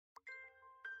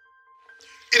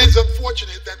It is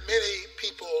unfortunate that many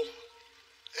people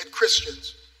and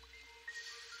Christians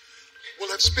will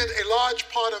have spent a large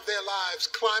part of their lives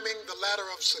climbing the ladder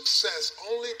of success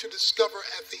only to discover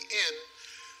at the end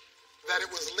that it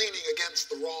was leaning against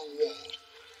the wrong wall.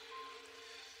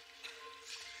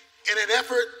 In an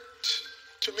effort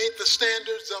to meet the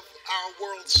standards of our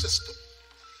world system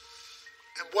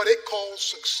and what it calls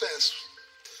success,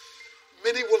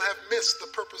 many will have missed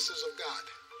the purposes of God.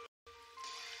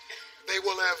 They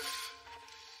will have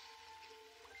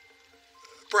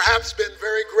perhaps been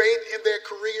very great in their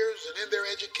careers and in their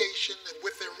education and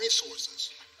with their resources,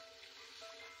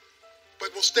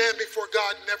 but will stand before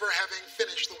God never having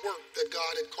finished the work that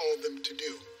God had called them to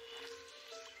do.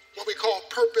 What we call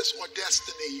purpose or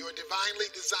destiny, your divinely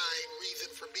designed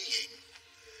reason for being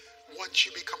once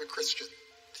you become a Christian.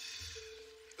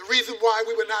 The reason why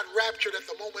we were not raptured at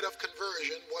the moment of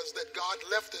conversion was that God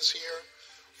left us here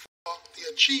for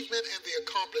the achievement and the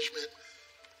accomplishment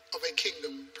of a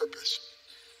kingdom purpose.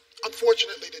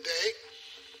 Unfortunately today,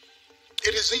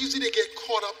 it is easy to get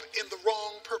caught up in the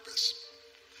wrong purpose.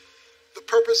 The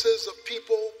purposes of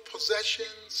people,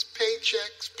 possessions,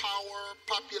 paychecks, power,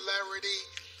 popularity,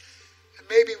 and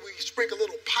maybe we sprinkle a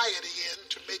little piety in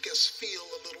to make us feel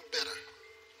a little better.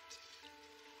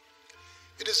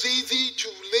 It is easy to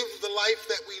live the life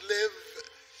that we live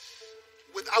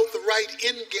without the right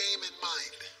end game in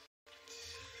mind.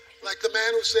 Like the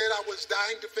man who said, I was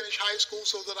dying to finish high school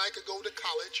so that I could go to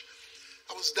college.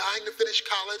 I was dying to finish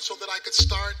college so that I could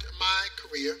start my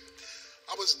career.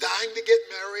 I was dying to get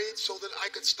married so that I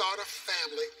could start a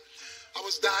family. I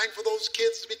was dying for those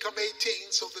kids to become 18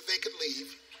 so that they could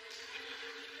leave.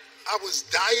 I was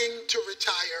dying to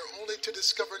retire only to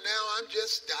discover now I'm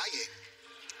just dying.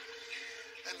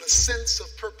 And the sense of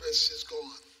purpose is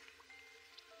gone.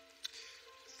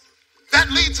 That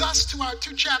leads us to our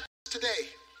two chapters today.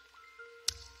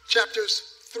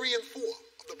 Chapters 3 and 4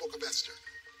 of the book of Esther.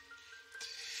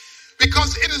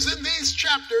 Because it is in these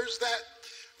chapters that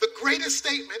the greatest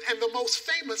statement and the most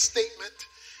famous statement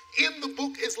in the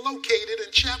book is located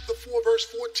in chapter 4, verse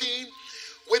 14,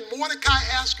 when Mordecai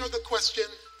asked her the question,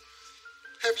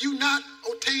 have you not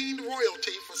obtained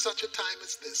royalty for such a time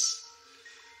as this?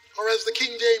 Or as the King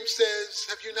James says,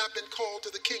 have you not been called to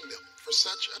the kingdom for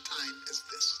such a time as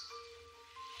this?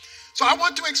 So I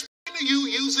want to explain to you,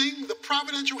 using the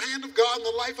providential hand of God in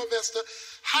the life of Esther,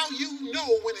 how you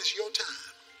know when it's your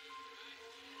time.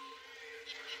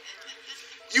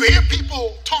 You hear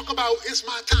people talk about, it's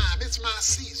my time, it's my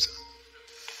season.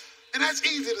 And that's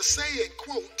easy to say and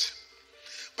quote.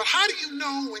 But how do you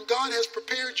know when God has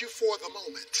prepared you for the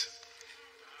moment?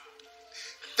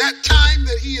 That time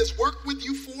that he has worked with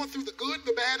you for through the good,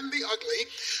 the bad, and the ugly.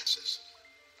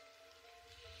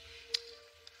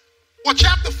 Well,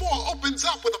 chapter 4 opens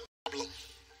up with a problem.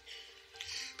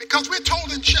 Because we're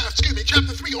told in chapter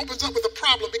 3 opens up with a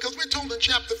problem because we're told in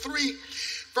chapter 3,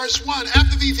 verse 1,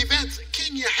 after these events,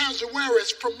 King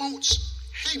Ahasuerus promotes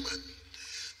Haman,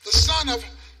 the son of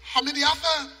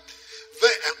Hammedatha, the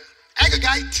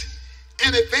Agagite,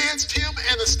 and advanced him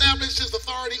and established his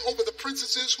authority over the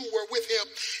princesses who were with him.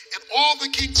 And all the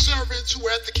king's servants who were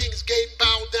at the king's gate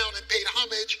bowed down and paid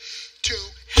homage to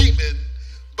Haman.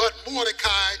 But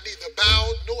Mordecai neither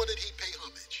bowed nor did he pay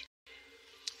homage.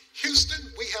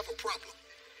 Houston, we have a problem.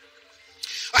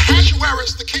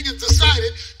 Ahasuerus, the king, has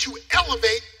decided to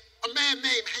elevate a man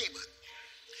named Haman.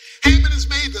 Haman is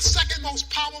made the second most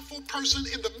powerful person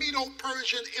in the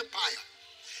Medo-Persian Empire.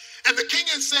 And the king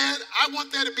has said, I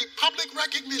want there to be public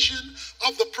recognition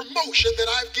of the promotion that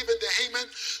I've given to Haman.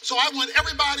 So I want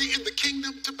everybody in the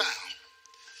kingdom to bow.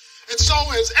 And so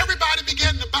as everybody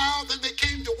began to bow, then they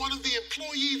came to one of the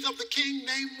employees of the king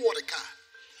named Mordecai.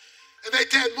 And they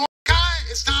said, Mordecai,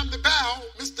 it's time to bow.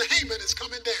 Mr. Haman is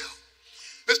coming down.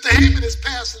 Mr. Haman is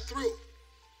passing through.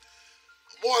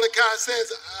 Mordecai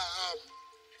says,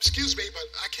 excuse me, but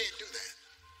I can't do that.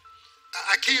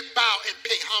 I can't bow and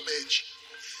pay homage.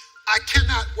 I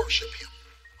cannot worship him.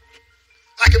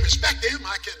 I can respect him.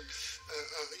 I can,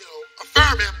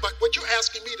 affirm him. But what you're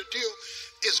asking me to do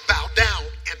is bow down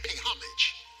and pay homage.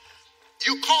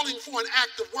 You're calling for an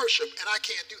act of worship, and I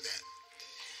can't do that.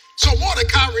 So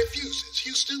Mordecai refuses.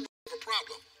 Houston, we have a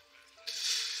problem.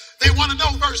 They want to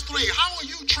know, verse 3, how are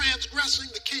you transgressing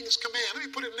the king's command? Let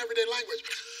me put it in everyday language.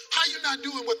 How are you not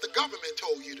doing what the government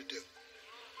told you to do?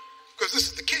 Because this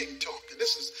is the king talking.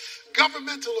 This is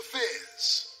governmental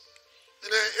affairs. And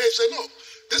they say, look,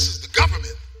 this is the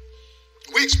government.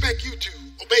 We expect you to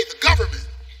obey the government.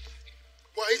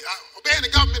 Well, obeying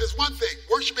the government is one thing.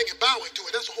 Worshiping and bowing to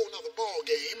it, that's a whole other ball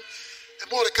game.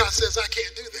 And Mordecai says, I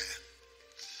can't do that.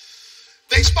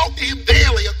 They spoke to him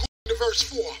daily, according to verse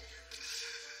 4.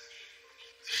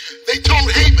 They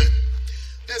told Haman,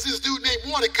 there's this dude named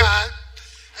Mordecai,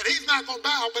 and he's not going to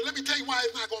bow, but let me tell you why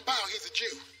he's not going to bow. He's a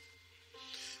Jew.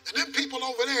 And them people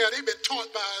over there, they've been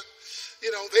taught by,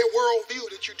 their worldview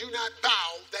that you do not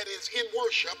bow, that is in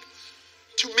worship,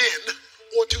 to men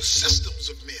or to systems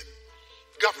of men,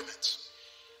 governments,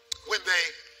 when they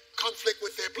conflict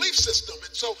with their belief system.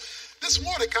 And so this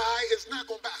Mordecai is not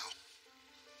going to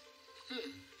bow.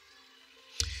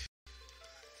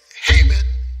 Haman,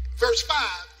 verse 5,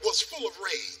 was full of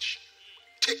rage,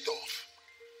 ticked off.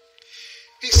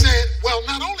 He said, well,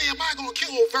 not only am I going to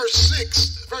kill verse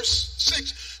 6,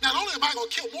 not only am I going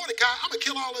to kill Mordecai, I'm going to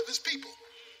kill all of his people.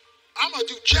 I'm going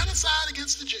to do genocide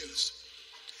against the Jews.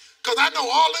 Because I know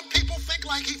all them people think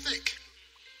like he think.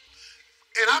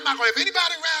 And I'm not going to have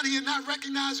anybody around here not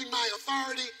recognizing my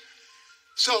authority.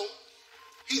 So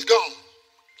he's gone.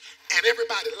 And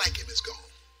everybody like him is gone.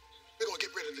 We're going to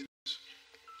get rid of the Jews.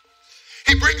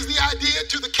 He brings the idea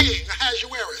to the king,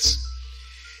 Ahasuerus.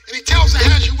 And he tells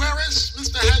Ahasuerus,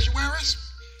 Mr. Ahasuerus,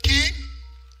 king,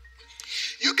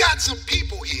 you got some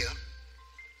people here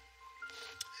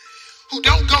who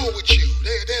don't go with you.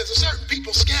 There's a certain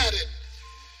people scattered,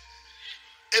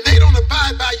 and they don't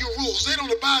abide by your rules. They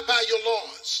don't abide by your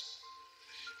laws.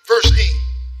 Verse 8.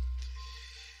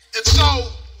 And so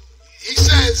he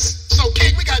says, so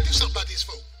king, we got to do something about these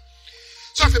folk.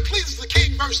 So if it pleases the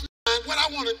king, verse 9, what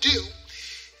I want to do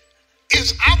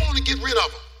is I want to get rid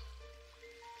of them.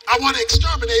 I want to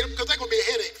exterminate them because they're going to be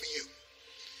a headache for you.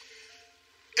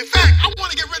 In fact, I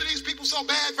want to get rid of these people so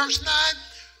bad, verse 9,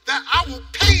 that I will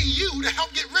pay you to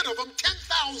help get rid of them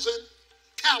 10,000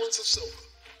 talents of silver.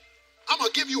 I'm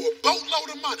going to give you a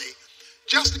boatload of money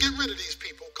just to get rid of these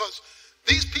people, because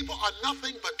these people are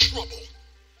nothing but trouble.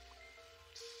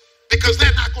 Because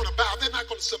they're not going to bow. They're not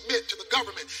going to submit to the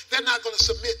government. They're not going to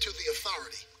submit to the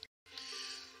authority.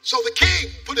 So the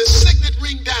king put his signet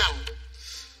ring down,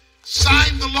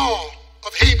 signed the law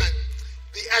of Haman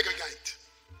the Agagite.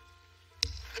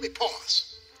 Let me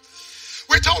pause.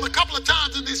 We're told a couple of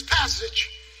times in this passage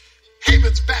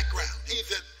Haman's background. He's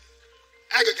an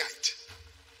Agagite.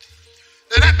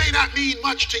 Now that may not mean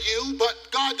much to you, but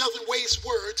God doesn't waste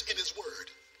words in his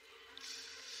word.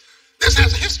 This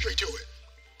has a history to it.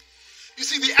 You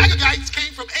see, the Agagites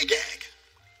came from Agag.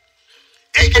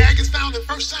 Agag is found in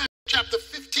 1 Samuel chapter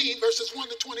 15, verses 1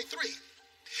 to 23.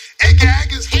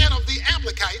 Agag is head of the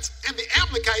Amalekites, and the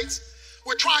Amalekites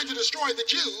were trying to destroy the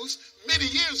Jews many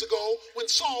years ago when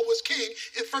Saul was king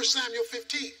in 1 Samuel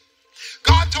 15.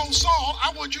 God told Saul,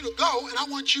 I want you to go and I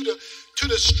want you to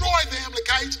destroy the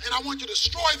Amalekites, and I want you to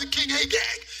destroy the king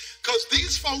Agag, because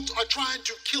these folks are trying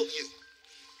to kill you.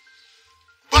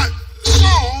 But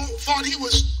Saul thought he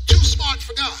was too smart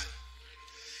for God.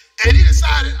 And he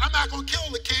decided, I'm not going to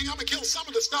kill the king. I'm going to kill some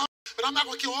of the stuff, but I'm not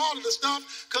going to kill all of the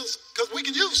stuff because we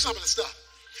can use some of the stuff.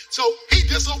 So he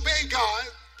disobeyed God.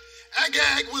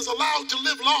 Agag was allowed to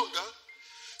live longer,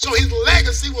 so his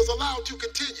legacy was allowed to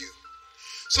continue.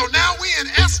 So now we in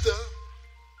Esther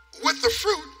with the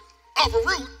fruit of a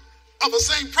root of the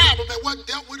same problem that wasn't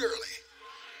dealt with early.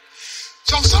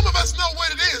 So some of us know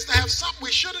what it is to have something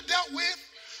we should have dealt with,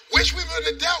 wish we would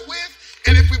have dealt with,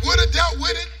 and if we would have dealt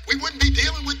with it, we wouldn't be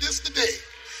dealing with this today.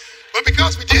 But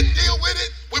because we didn't deal with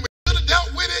it, when we should have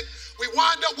dealt with it, we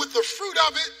wind up with the fruit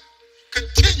of it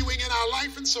continuing in our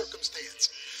life and circumstance.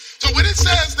 So when it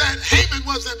says that Haman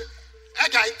was an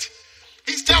Agagite,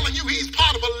 he's telling you he's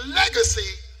part of a legacy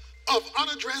of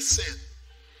unaddressed sin,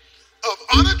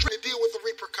 of unaddressed to deal with the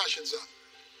repercussions of.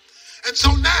 And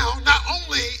so now, not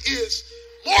only is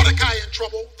Mordecai in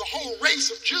trouble, the whole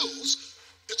race of Jews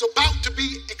is about to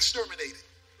be exterminated.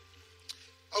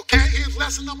 Okay, here's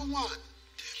lesson number 1.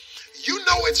 You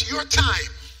know it's your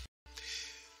time.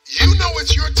 You know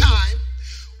it's your time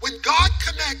when God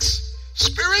connects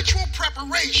spiritual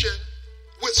preparation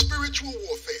with spiritual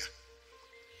warfare.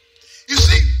 You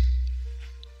see,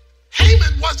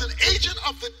 Haman was an agent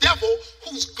of the devil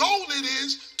whose goal it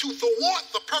is to thwart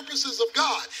the purposes of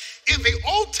God. In the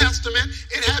Old Testament,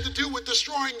 it had to do with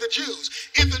destroying the Jews.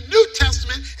 In the New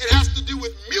Testament, it has to do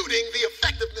with muting the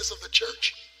effectiveness of the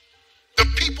church, the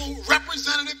people,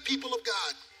 representative people of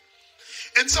God.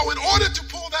 And so in order to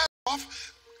pull that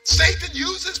off, Satan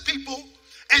uses people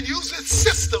and uses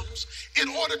systems in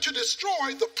order to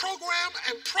destroy the program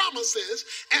and promises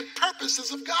and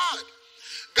purposes of God.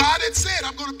 God had said,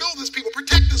 I'm going to build this people,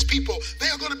 protect this people. They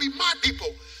are going to be my people,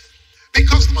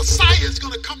 because the Messiah is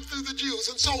going to come through the Jews.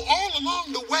 And so all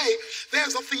along the way,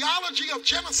 there's a theology of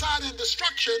genocide and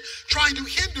destruction trying to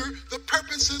hinder the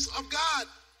purposes of God.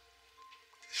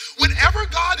 Whenever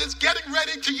God is getting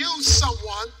ready to use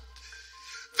someone,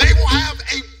 they will have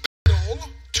a battle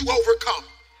to overcome.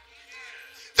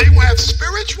 They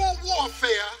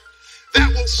warfare that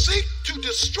will seek to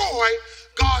destroy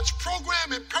God's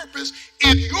program and purpose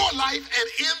in your life and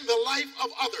in the life of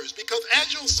others. Because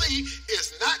as you'll see,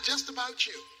 it's not just about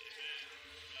you.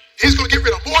 He's going to get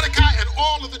rid of Mordecai and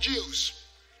all of the Jews.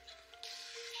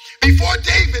 Before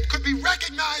David could be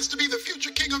recognized to be the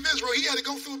future king of Israel, he had to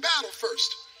go through a battle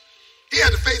first. He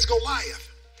had to face Goliath.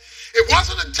 It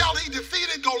wasn't until he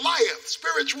defeated Goliath,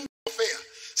 spiritual warfare,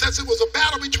 since it was a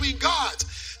battle between gods,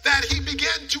 that he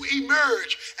began to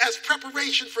emerge as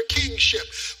preparation for kingship.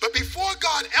 But before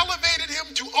God elevated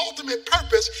him to ultimate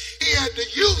purpose, he had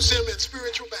to use him in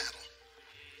spiritual battle.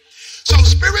 So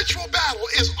spiritual battle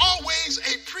is always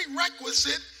a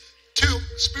prerequisite to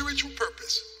spiritual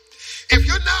purpose. If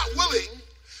you're not willing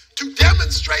to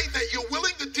demonstrate that you're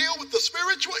willing to deal with the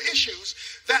spiritual issues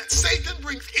that Satan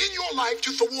brings in your life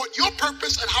to thwart your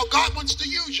purpose and how God wants to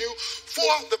use you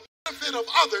for the benefit of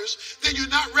others, then you're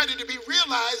not ready to be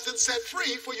realized and set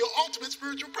free for your ultimate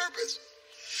spiritual purpose.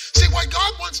 See, what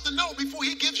God wants to know before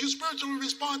he gives you spiritual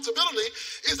responsibility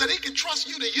is that he can trust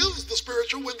you to use the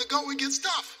spiritual when the going gets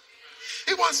tough.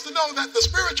 He wants to know that the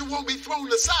spiritual won't be thrown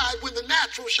aside when the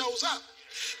natural shows up.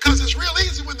 Because it's real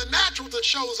easy when the natural that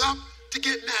shows up to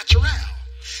get natural.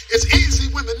 It's easy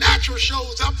when the natural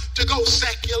shows up to go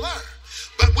secular.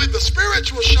 But when the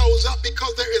spiritual shows up,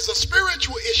 because there is a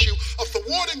spiritual issue of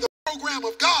thwarting the program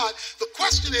of God, the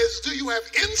question is, do you have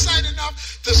insight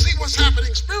enough to see what's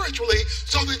happening spiritually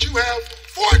so that you have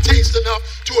foretaste enough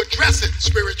to address it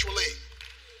spiritually?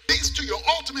 Leads to your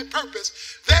ultimate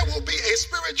purpose, there will be a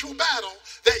spiritual battle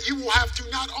that you will have to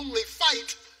not only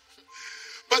fight,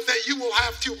 but that you will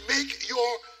have to make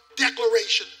your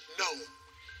declaration known.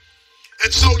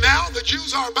 And so now the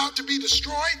Jews are about to be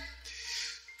destroyed.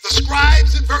 The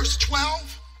scribes in verse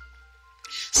 12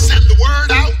 send the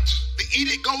word out. The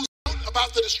edict goes out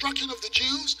about the destruction of the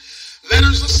Jews.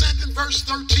 Letters are sent in verse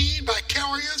 13 by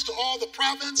carriers to all the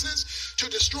provinces to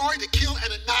destroy, to kill,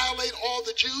 and annihilate all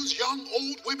the Jews, young,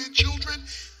 old, women, children.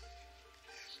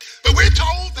 But we're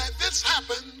told that this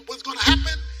was going to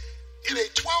happen in a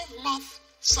 12-month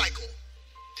cycle.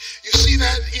 You see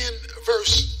that in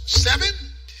verse 7.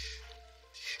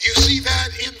 You see that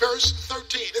in verse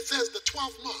 13. It says the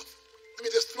 12th month. Let me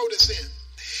just throw this in.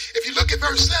 If you look at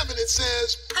verse 7, it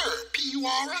says per,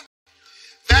 P-U-R,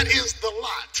 that is the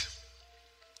lot.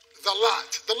 The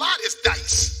lot. The lot is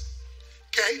dice.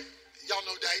 Okay? Y'all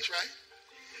know dice, right?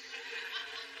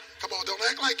 Come on, don't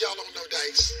act like y'all don't know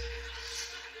dice.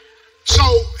 So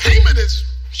Haman is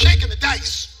shaking the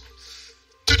dice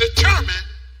to determine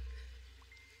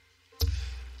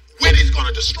when he's going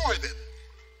to destroy them.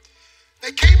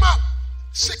 They came up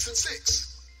 6 and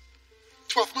 6,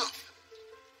 12th month.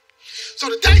 So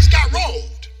the dice got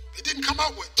rolled. It didn't come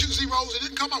out with 2 zeros. It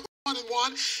didn't come out with 1 and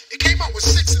 1. It came out with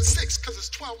 6 and 6 because it's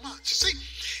 12 months. You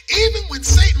see, even when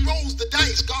Satan rolls the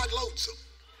dice, God loads them.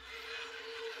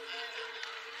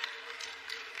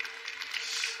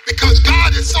 Because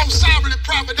God is so sovereign and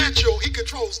providential, he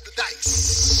controls the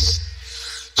dice.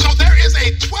 So there is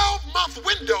a 12-month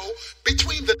window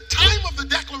between the time of the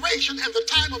declaration and the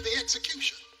time of the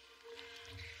execution.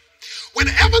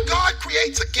 Whenever God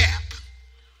creates a gap,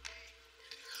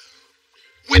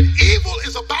 when evil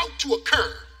is about to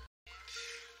occur,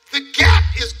 the gap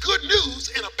is good news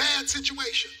in a bad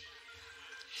situation.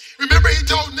 Remember, he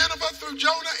told Nineveh through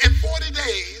Jonah, in 40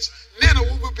 days,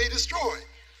 Nineveh will be destroyed.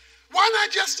 Why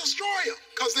not just destroy them?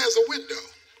 Because there's a window.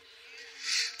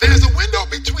 There's a window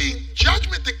between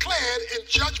judgment declared and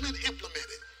judgment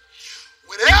implemented.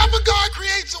 Whenever God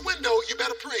creates a window, you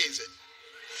better praise it.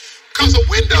 Because a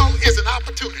window is an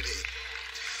opportunity.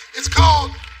 It's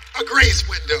called a grace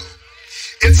window.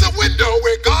 It's a window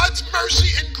where God's mercy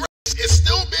and grace is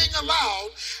still being allowed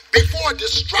before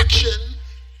destruction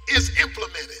is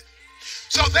implemented.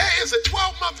 So there is a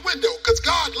 12-month window because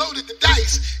God loaded the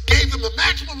dice, gave them the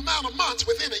maximum amount of months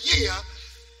within a year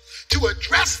to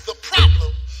address the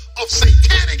problem of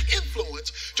satanic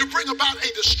influence to bring about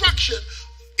a destruction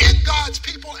in God's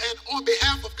people and on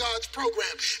behalf of God's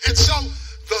program. And so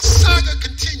the saga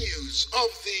continues of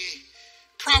the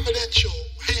providential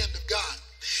hand of God.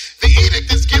 The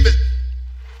edict is given.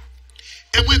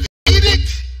 And when the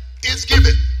edict is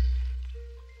given,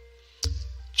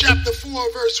 chapter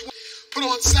 4, verse 1, put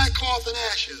on sackcloth and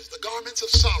ashes, the garments of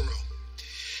sorrow,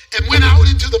 and went out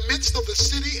into the midst of the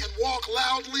city and walked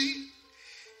loudly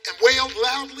and wailed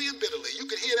loudly and bitterly. You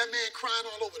could hear that man crying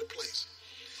all over the place.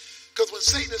 Because when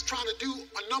Satan is trying to do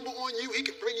a number on you, he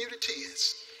can bring you to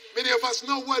tears. Many of us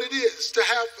know what it is to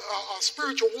have a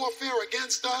spiritual warfare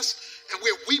against us, and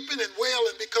we're weeping and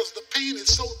wailing because the pain is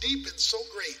so deep and so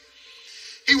great.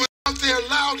 He was out there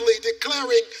loudly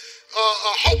declaring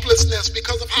hopelessness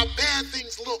because of how bad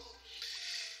things look.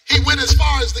 He went as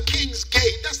far as the king's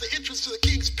gate. That's the entrance to the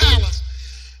king's palace.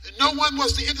 And no one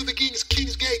was to enter the king's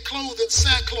gate clothed in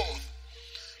sackcloth.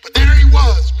 But there he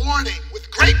was, mourning, with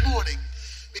great mourning.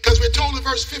 Because we're told in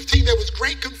verse 15 there was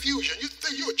great confusion. You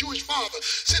think you're a Jewish father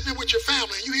sitting there with your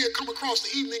family and you hear come across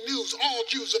the evening news, all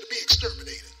Jews are to be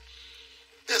exterminated.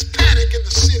 There's panic in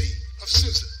the city of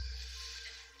Susa.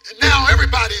 And now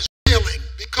everybody's railing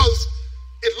because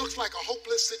it looks like a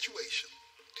hopeless situation.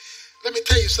 Let me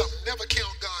tell you something, never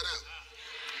count God out,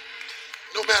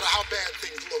 no matter how bad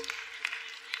things look.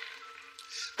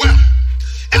 Well,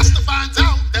 Esther finds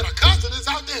out that her cousin is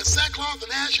out there in sackcloth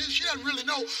and ashes. She doesn't really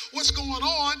know what's going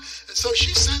on, and so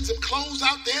she sends him clothes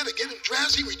out there to get him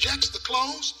dressed. He rejects the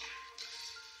clothes.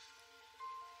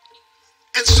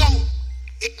 And so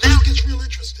it now gets real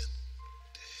interesting.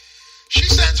 She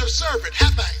sends her servant,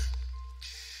 Haggai,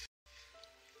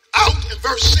 out in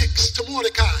verse 6 to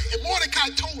Mordecai. And Mordecai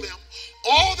told him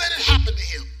all that had happened to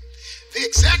him, the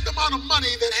exact amount of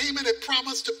money that Haman had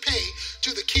promised to pay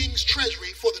to the king's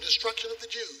treasury for the destruction of the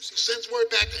Jews. He sends word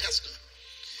back to Esther.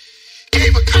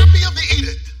 Gave a copy of the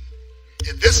edict.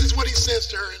 And this is what he says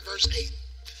to her in verse 8.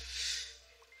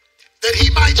 That he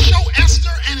might show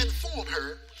Esther and inform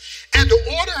her, and to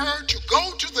order her to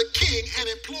go to the king and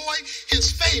employ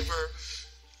his favor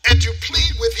and to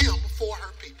plead with him for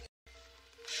her people.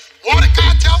 Mordecai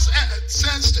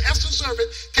says to Esther's servant,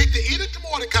 take the edict to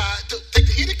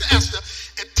Esther,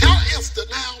 and tell Esther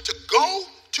now to go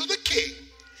to the king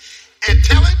and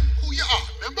tell him who you are.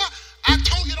 Remember, I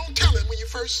told you don't tell him when he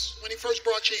first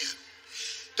brought you in.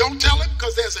 Don't tell him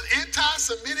because there's an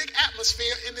anti-Semitic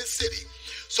atmosphere in this city.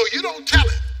 So you don't tell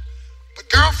him. But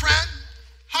girlfriend,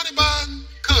 honey bun,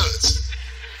 cuz,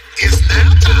 it's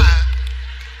now time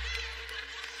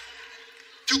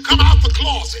to come out the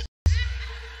closet.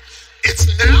 It's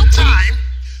now time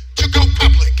to go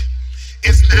public.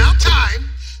 It's now time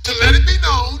to let it be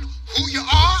known who you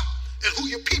are and who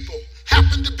your people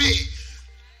happen to be.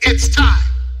 It's time.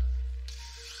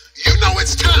 You know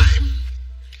it's time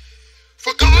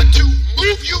for God to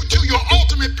move you to your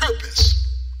ultimate purpose.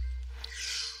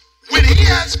 When he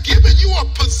has given you a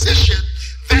position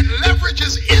that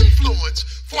leverages influence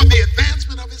for the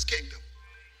advancement of his kingdom.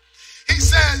 He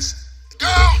says,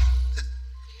 girl,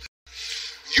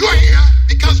 you're here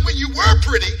because when you were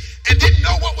pretty and didn't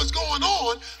know what was going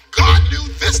on, God knew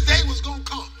this day was going to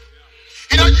come.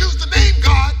 He doesn't use the name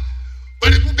God,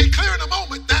 but it will be clear in a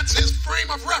moment that's his frame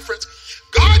of reference.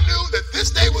 God knew that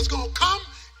this day was going to come.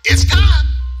 It's time.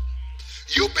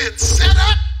 You've been set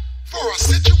up for a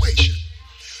situation.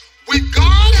 When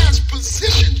God has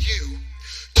positioned you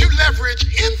to leverage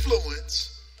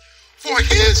influence for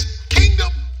his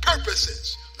kingdom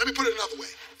purposes. Let me put it another way.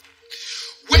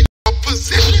 When your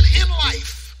position in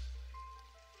life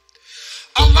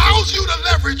allows you to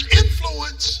leverage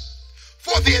influence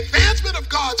for the advancement of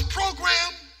God's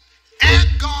program and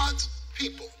God's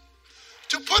people.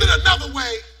 To put it another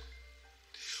way,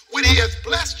 when he has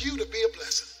blessed you to be a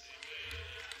blessing.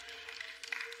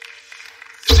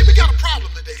 See, we got a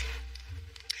problem today.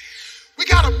 We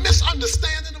got a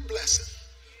misunderstanding of blessing.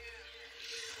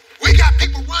 We got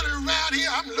people running around here,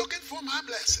 I'm looking for my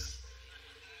blessing.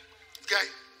 Okay?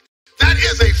 That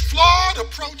is a flawed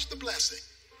approach to blessing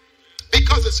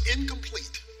because it's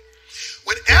incomplete.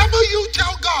 Whenever you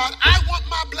tell God, I want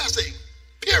my blessing,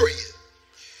 period,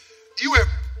 you have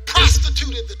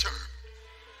prostituted the term.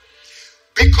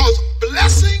 Because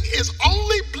blessing is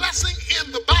only blessing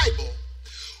in the Bible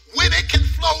when it can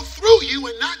flow through you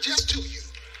and not just to you.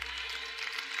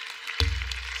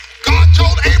 God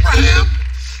told Abraham,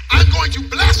 I'm going to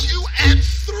bless you, and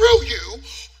through you,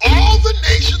 all the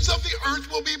nations of the earth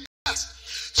will be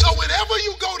blessed. So whenever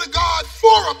you go to God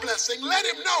for a blessing, let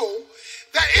him know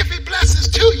that if he blesses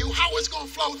to you, how it's going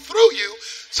to flow through you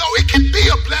so it can be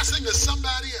a blessing to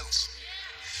somebody else.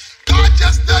 God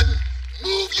just doesn't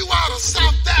move you out of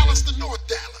South Dallas to North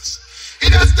Dallas. He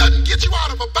just doesn't get you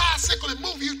out of a bicycle and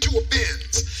move you to a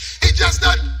Benz. He just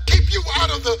doesn't keep you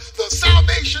out of the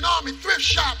Salvation Army thrift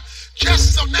shop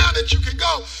just so now that you can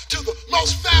go to the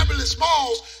most fabulous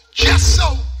malls just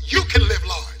so you can live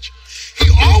large. He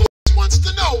always wants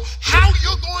to know how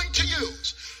you're going to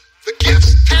use the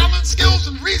gifts, talents, skills,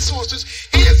 and resources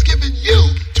he has given you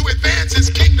to advance his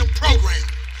kingdom program.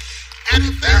 And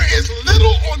if there is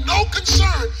little or no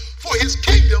concern for his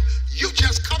kingdom, you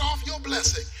just cut off your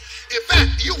blessing. In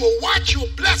fact, you will watch your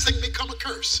blessing become a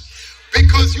curse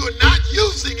because you're not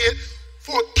using it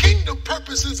for kingdom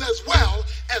purposes as well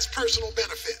as personal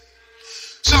benefit.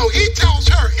 So he tells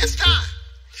her, it's time.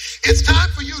 It's time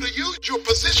for you to use your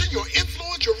position, your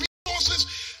influence, your resources,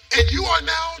 and you are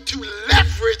now to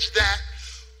manage that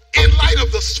in light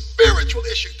of the spiritual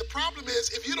issue. The problem is,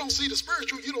 if you don't see the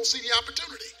spiritual, you don't see the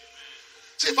opportunity.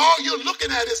 See, if all you're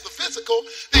looking at is the physical,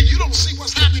 then you don't see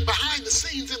what's happening behind the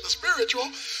scenes in the spiritual.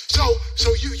 So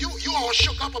you all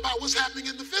shook up about what's happening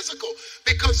in the physical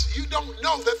because you don't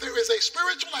know that there is a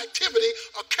spiritual activity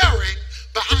occurring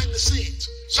behind the scenes.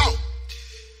 So,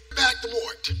 back to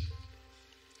Mort.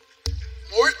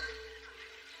 Mort,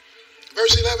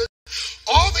 verse 11.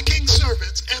 All the king's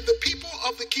servants and the people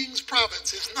of the king's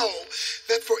provinces know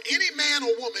that for any man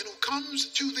or woman who comes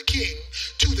to the king,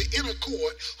 to the inner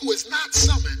court, who is not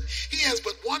summoned, he has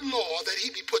but one law, that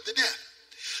he be put to death,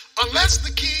 unless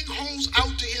the king holds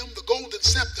out to him the golden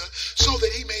scepter so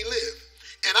that he may live.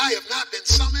 And I have not been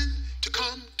summoned to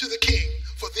come to the king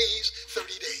for these 30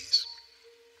 days.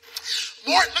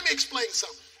 Mort, let me explain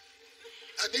something.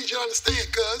 I need you to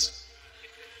understand, cuz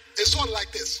it's sort of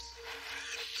like this.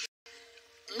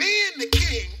 Me and the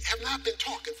king have not been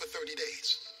talking for 30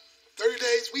 days. 30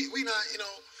 days, we not,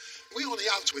 we on the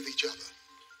outs with each other.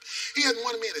 He hasn't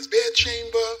wanted me in his bed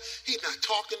chamber. He's not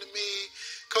talking to me.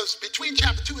 Because between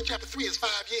chapter 2 and chapter 3 is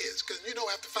 5 years. Because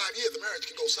after 5 years, the marriage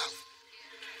can go south.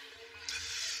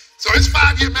 So it's a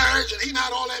 5-year marriage, and he's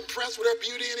not all that impressed with her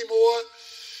beauty anymore.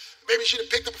 Maybe she done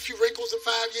picked up a few wrinkles in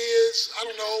 5 years. I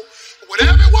don't know. But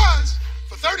whatever it was,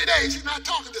 for 30 days, he's not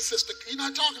talking to sister. He's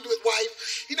not talking to his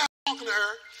wife. He's not talking to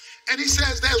her. And he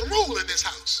says there's rule in this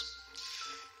house.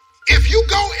 If you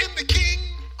go in the king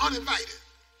uninvited,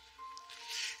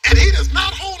 and he does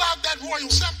not hold out that royal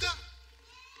scepter,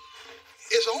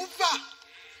 it's over.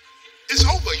 It's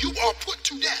over. You are put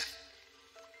to death.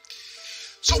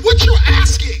 So what you're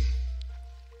asking,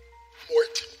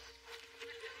 Mort,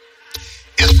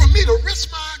 is for me to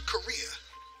risk my career,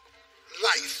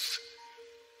 life,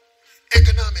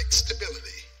 economic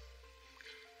stability,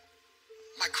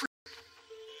 my career.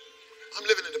 I'm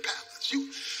living in the palace.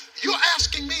 You're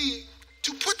asking me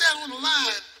to put that on the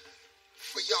line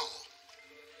for y'all.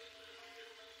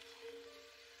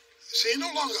 See, it's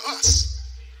no longer us.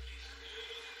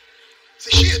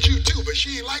 See, she a Jew too, but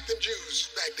she ain't like them Jews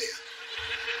back there.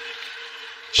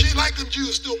 She ain't like them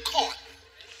Jews still caught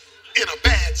in a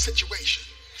bad situation.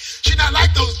 She's not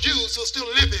like those Jews who are still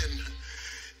living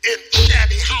in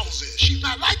shabby houses. She's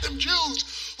not like them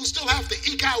Jews who still have to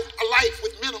eke out a life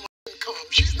with minimum income.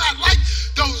 She's not like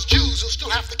those Jews who still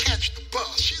have to catch the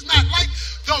bus. She's not like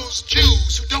those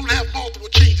Jews who don't have multiple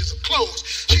changes of clothes.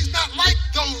 She's not like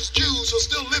those Jews who are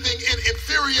still living in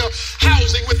inferior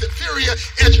housing with inferior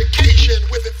education,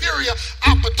 with inferior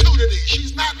opportunities.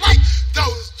 She's not like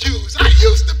those Jews. I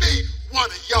used to be one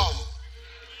of y'all.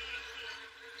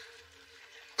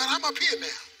 But I'm up here now.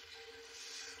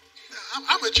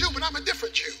 I'm a Jew, but I'm a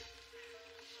different Jew.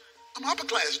 I'm an upper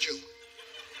class Jew.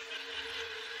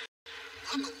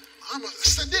 I'm a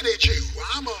Sadidi Jew.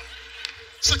 I'm a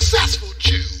successful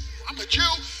Jew. I'm a Jew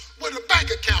with a bank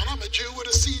account. I'm a Jew with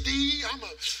a CD. I'm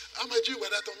a Jew. Well,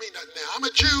 that don't mean nothing now. I'm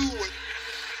a Jew with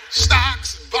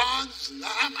stocks and bonds.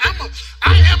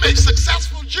 I am a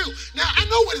successful Jew. Now I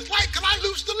know what it's like because I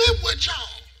used to live with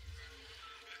y'all.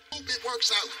 Hope it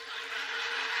works out.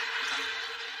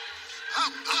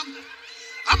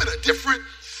 I'm in a different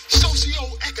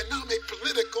socio-economic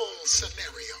political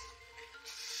scenario.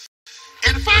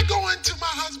 And if I go into my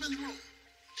husband's room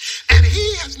and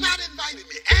he has not invited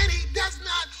me and he does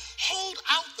not hold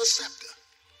out the scepter,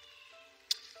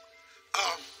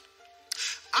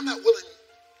 I'm not willing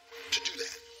to do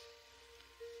that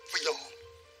for y'all.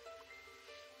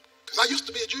 Because I used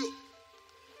to be a Jew.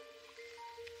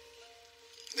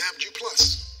 Now I'm Jew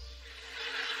plus.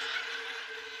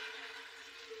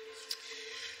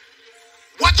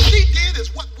 What she did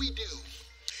is what we do.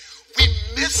 We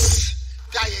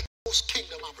misdiagnose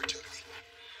kingdom opportunity.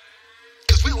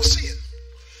 Because we don't see it.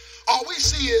 All we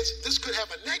see is this could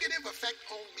have a negative effect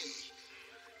on me.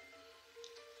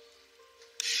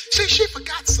 See, she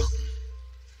forgot something.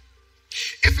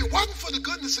 If it wasn't for the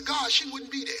goodness of God, she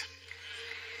wouldn't be there.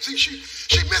 See,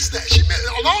 she missed that.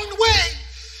 Along the way,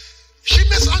 she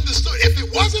misunderstood. If it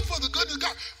wasn't for the goodness of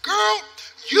God, girl,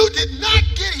 you did not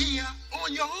get here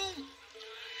on your own.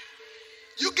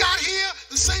 You got here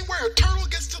the same way a turtle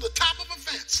gets to the top of a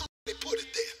fence. Somebody put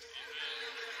it there.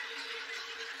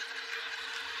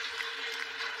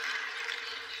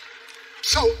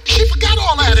 So she forgot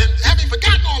all that, and having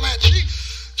forgotten all that,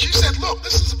 she said, look,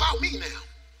 this is about me now.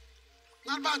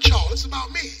 Not about y'all, it's about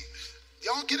me.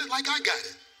 Y'all get it like I got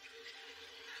it.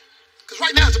 Because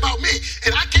right now it's about me,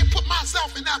 and I can't put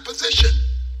myself in that position.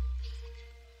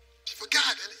 She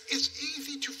forgot, and it's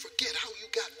easy to forget how you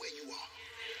got where you are.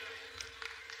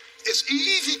 It's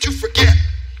easy to forget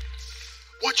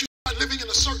once you start by living in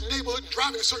a certain neighborhood and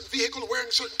driving a certain vehicle and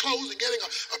wearing certain clothes and getting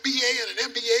a BA and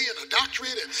an MBA and a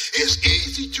doctorate. And it's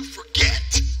easy to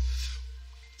forget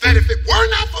that if it were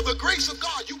not for the grace of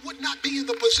God, you would not be in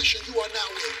the position you are now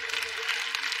in.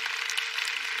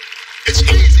 It's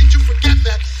easy to forget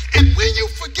that. And when you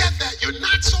forget that, you're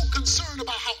not so concerned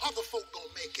about how other folk gonna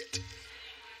make it.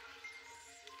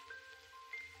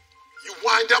 You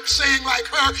wind up saying like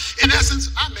her, in essence,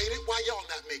 I made it, why y'all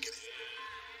not making it?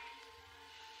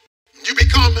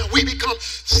 We become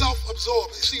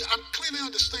self-absorbed. You see, I'm clearly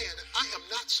understand that I am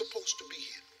not supposed to be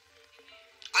here.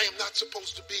 I am not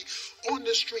supposed to be on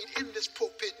the street in this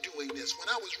pulpit doing this.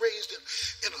 When I was raised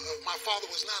my father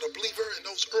was not a believer in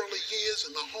those early years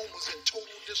and my home was in total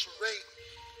disarray.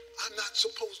 I'm not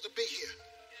supposed to be here.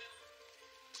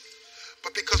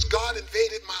 But because God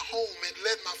invaded my home and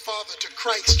led my father to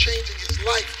Christ, changing his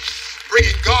life,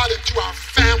 bringing God into our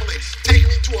family, taking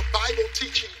me to a Bible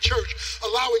teaching church,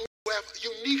 allowing me to have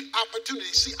unique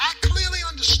opportunities. See, I clearly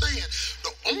understand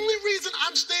the only reason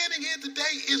I'm standing here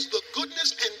today is the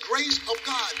goodness and grace of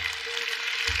God.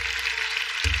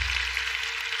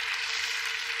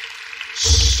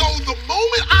 So the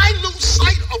moment I lose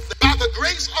sight of that, by the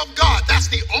grace of God, that's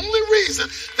the only reason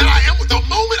that I am. The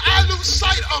moment I lose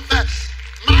sight of that,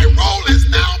 my role has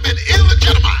now been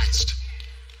illegitimized.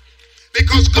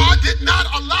 Because God did not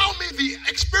allow me the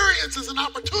experiences and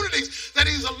opportunities that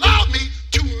he's allowed me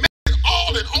to make it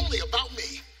all and only about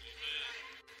me.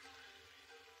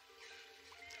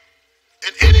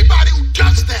 And anybody who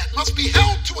does that must be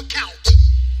held to account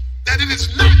that it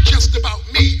is not just about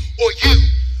me or you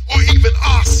or even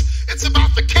us. It's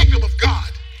about the kingdom of God.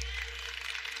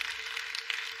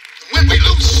 And when we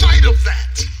lose sight of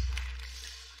that,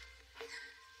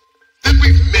 then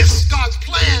we've missed God's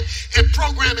plan and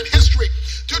program in history.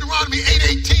 Deuteronomy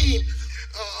 8:18,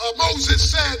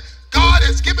 Moses said, God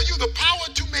has given you the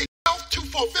power to make wealth to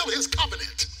fulfill his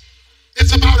covenant.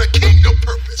 It's about a kingdom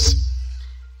purpose.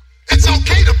 It's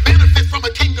okay to benefit from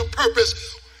a kingdom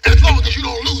purpose as long as you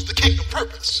don't lose the kingdom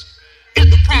purpose in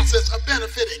the process of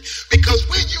benefiting. Because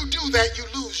when you do that, you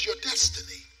lose your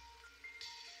destiny.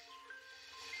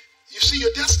 You see,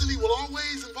 your destiny will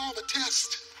always involve a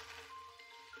test.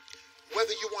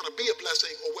 Whether you want to be a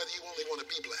blessing or whether you only want to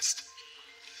be blessed.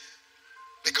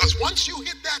 Because once you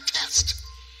hit that test,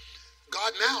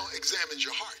 God now examines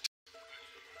your heart.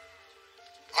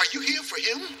 Are you here for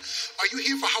him? Are you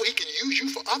here for how he can use you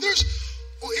for others?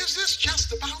 Or is this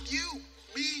just about you,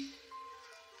 me?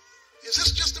 Is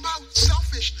this just about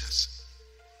selfishness?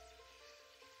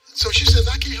 And so she says,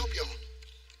 I can't help y'all.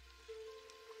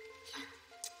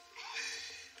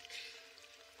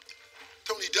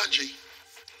 Tony Dungy,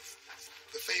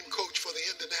 the famed coach for the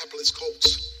Indianapolis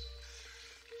Colts.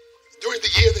 During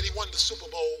the year that he won the Super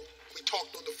Bowl, we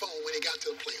talked on the phone when he got to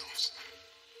the playoffs.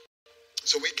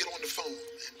 So we'd get on the phone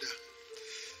and,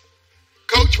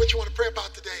 Coach, what you want to pray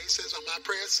about today? He says, my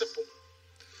prayer is simple.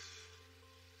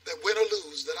 That win or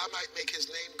lose, that I might make his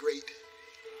name great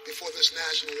before this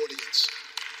national audience.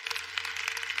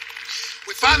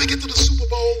 We finally get to the Super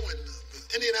Bowl when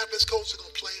the Indianapolis Colts are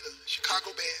going to play the Chicago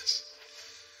Bears.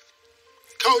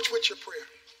 Coach, what's your prayer?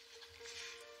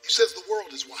 He says the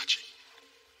world is watching.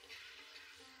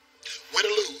 Win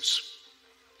or lose,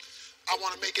 I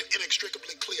want to make it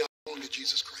inextricably clear I belong to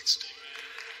Jesus Christ.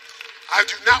 I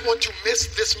do not want to miss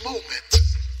this moment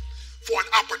for an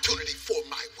opportunity for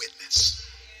my witness.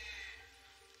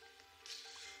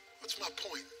 What's my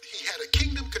point? He had a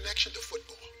kingdom connection to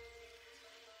football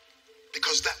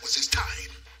because that was his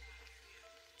time.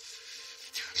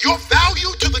 Your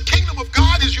value to the kingdom of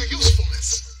God is your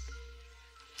usefulness.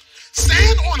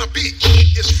 Sand on a beach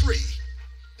is free.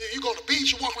 You go to the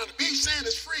beach, you walk around the beach, sand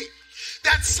is free.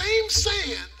 That same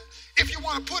sand, if you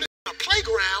want to put it in a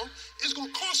playground, is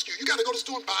going to cost you. You got to go to the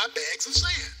store and buy bags of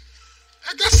sand.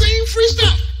 That same free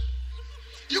stuff.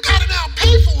 You got to now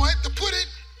pay for it to put it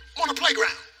on a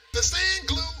playground. The sand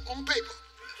glue on paper.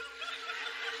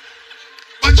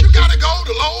 But you got to go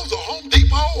to Lowe's or Home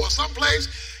Depot or someplace.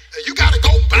 You got to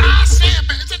go buy sand.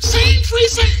 It's the same free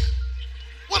sand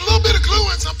with a little bit of glue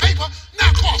and some paper,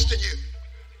 not costing you.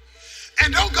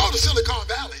 And don't go to Silicon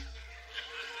Valley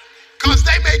because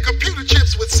they make computer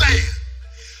chips with sand.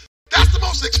 That's the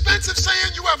most expensive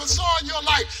sand you ever saw in your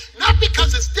life. Not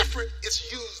because it's different,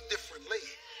 it's used differently.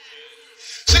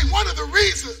 See, one of the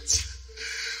reasons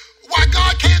why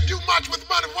God can't do much with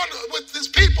money with his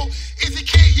people is he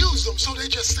can't use them, so they're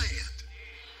just sand.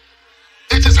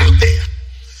 They're just out there.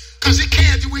 Because he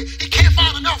can't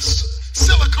find enough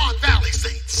Silicon Valley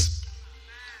saints.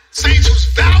 Saints whose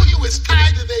value is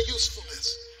tied to their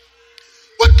usefulness.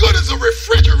 What good is a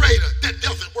refrigerator that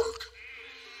doesn't work?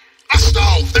 A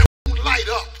stove that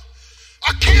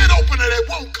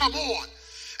won't come on,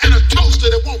 and a toaster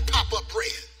that won't pop up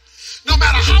bread. No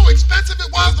matter how expensive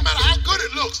it was, no matter how good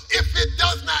it looks, if it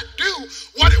does not do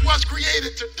what it was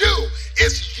created to do,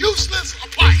 it's useless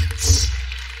appliance.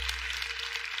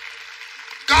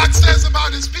 God says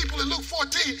about his people in Luke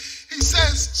 14, he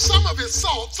says some of his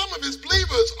salt, some of his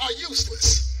believers are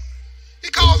useless. He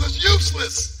calls us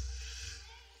useless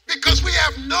because we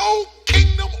have no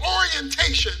kingdom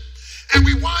orientation, and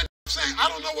we wind up saying, I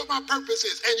don't know what my purpose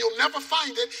is. And you'll never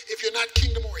find it if you're not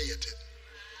kingdom oriented.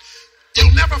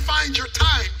 You'll never find your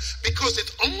time because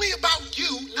it's only about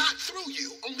you, not through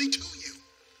you, only to you.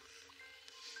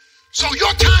 So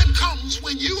your time comes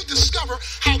when you discover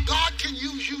how God can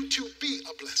use you to be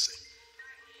a blessing.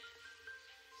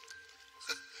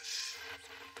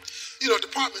 You know,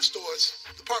 department stores,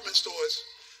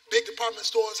 big department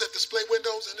stores have display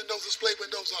windows, and then those display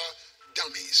windows are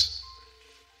dummies.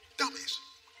 Dummies.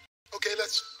 Okay,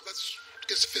 let's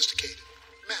get sophisticated.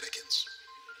 Mannequins.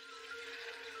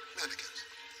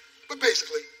 But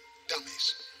basically,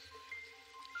 dummies.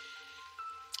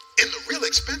 In the real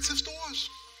expensive stores,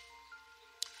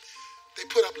 they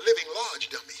put up living large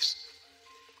dummies.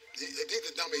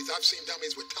 These are dummies. I've seen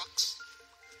dummies with tucks.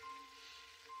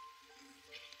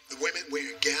 The women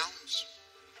wearing gowns,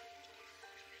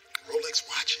 Rolex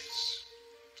watches.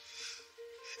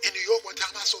 In New York one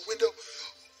time I saw a window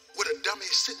with a dummy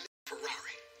sitting in a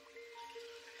Ferrari.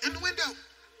 In the window.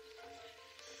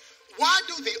 Why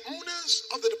do the owners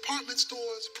of the department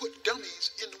stores put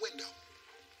dummies in the window?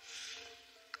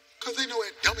 Because they know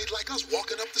they're dummies like us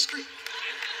walking up the street.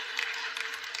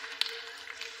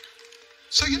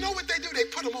 So you know what they do? They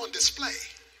put them on display.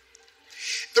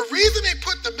 The reason they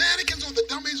put the mannequins or the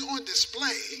dummies on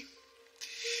display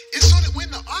is so that when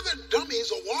the other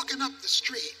dummies are walking up the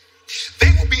street,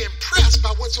 they will be impressed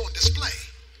by what's on display.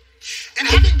 And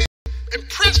having been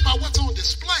impressed by what's on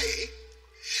display,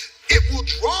 it will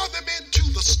draw them into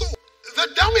the store. The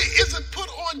dummy isn't put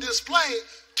on display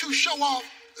to show off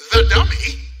the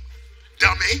dummy.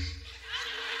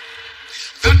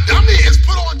 The dummy is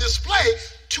put on display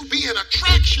to be an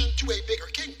attraction to a bigger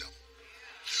kingdom.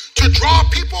 To draw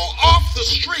people off the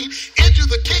street into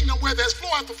the kingdom where there's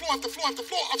floor after floor after floor after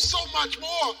floor of so much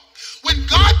more. When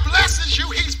God blesses you,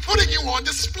 he's putting you on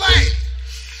display.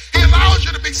 He allows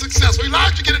you to be successful. He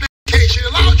allows you to get an education. He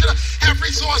allows you to have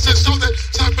resources so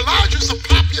it allows you some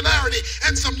popularity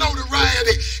and some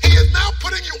notoriety. He is now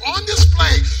putting you on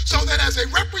display so that as a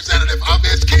representative of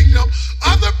his kingdom,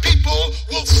 other people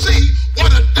will see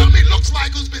what a dummy looks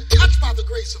like who's been touched by the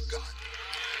grace of God.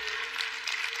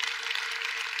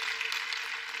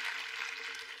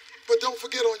 But don't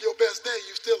forget, on your best day,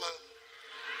 you still are.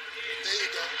 There you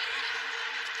go.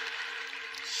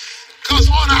 Because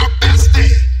on our best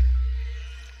day,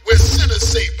 we're sinners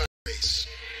saved by grace.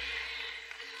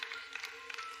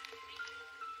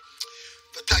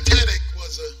 The Titanic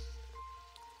was a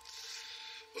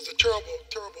terrible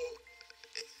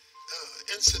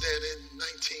incident in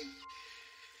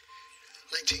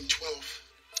 1912.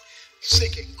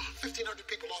 Sinking. 1,500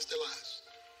 people lost their lives.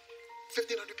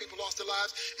 1,500 people lost their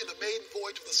lives in the maiden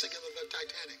voyage of the sinking of the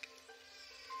Titanic.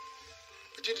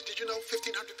 But did you know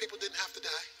 1,500 people didn't have to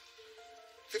die?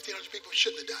 1,500 people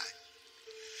shouldn't have died.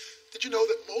 Did you know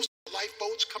that most of the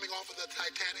lifeboats coming off of the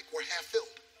Titanic were half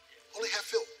filled? Only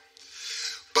half filled.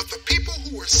 But the people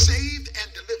who were saved and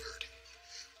delivered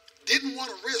didn't want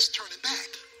to risk turning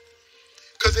back.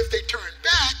 Because if they turned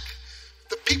back,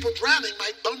 the people drowning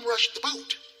might bum rush the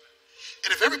boat.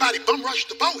 And if everybody bum rushed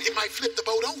the boat, it might flip the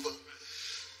boat over.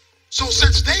 So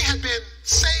since they had been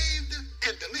saved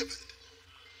and delivered,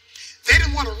 they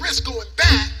didn't want to risk going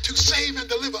back to save and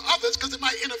deliver others because it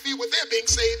might interfere with their being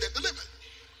saved and delivered.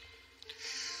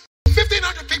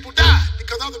 1,500 people died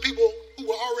because other people who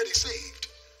were already saved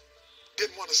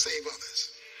didn't want to save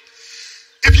others.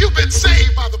 If you've been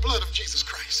saved by the blood of Jesus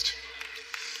Christ,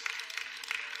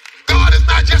 God has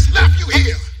not just left you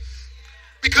here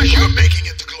because you're making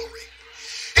it to glory.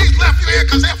 He's left you here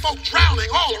because there are folk drowning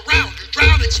all around you,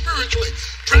 drowning spiritually,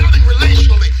 drowning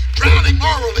relationally, drowning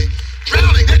morally,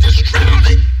 drowning. They're just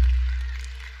drowning.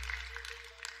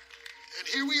 And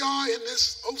here we are in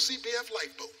this OCBF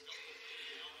lifeboat,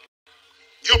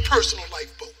 your personal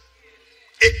lifeboat.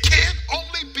 It can't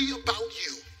only be about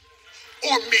you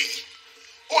or me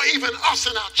or even us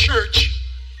in our church.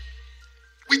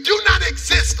 We do not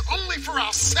exist only for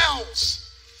ourselves.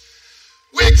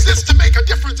 We exist to make a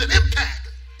difference and impact.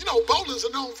 You know, bowlers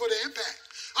are known for their impact.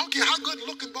 I don't care how good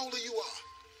looking bowler you are.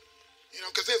 You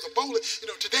know, because there's a bowler, you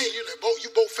know, today, you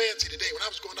bowl fancy today. When I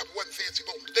was growing up, it wasn't fancy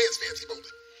bowling. Today it's fancy bowling.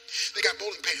 They got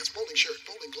bowling pants, bowling shirts,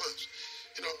 bowling gloves,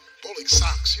 you know, bowling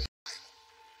socks. You know,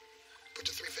 put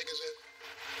your 3 fingers in.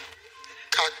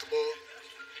 boy.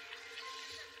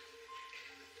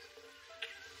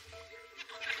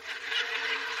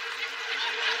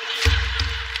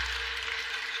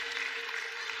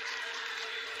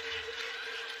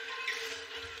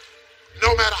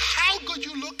 No matter how good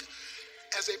you look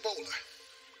as a bowler,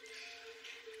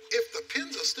 if the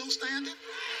pins are still standing,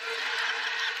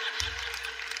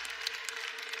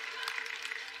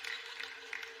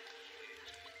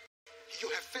 you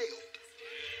have failed.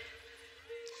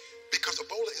 Because a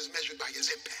bowler is measured by his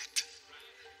impact.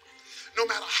 No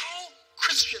matter how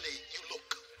Christian-y you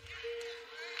look,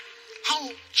 how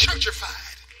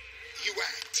churchified you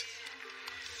act,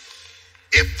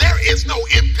 if there is no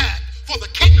impact for the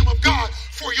kingdom of God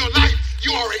for your life,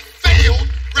 you are a failed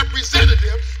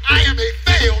representative. I am a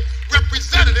failed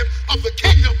representative of the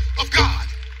kingdom of God.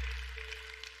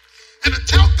 And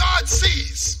until God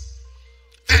sees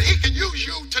that he can use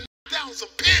you to knock down some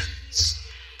pins,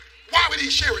 why would he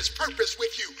share his purpose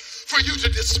with you for you to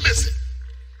dismiss it?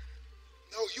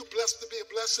 No, you're blessed to be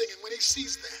a blessing. And when he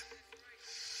sees that,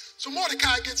 so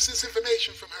Mordecai gets this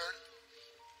information from her.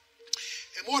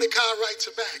 And Mordecai writes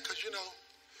her back because,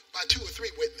 by 2 or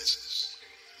 3 witnesses.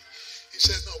 He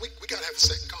says, no, we got to have a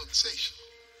second conversation.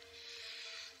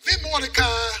 Then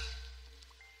Mordecai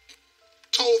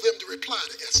told them to reply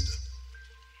to Esther.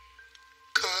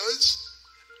 Because,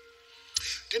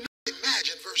 do not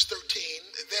imagine, verse 13,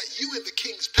 that you in the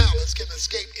king's palace can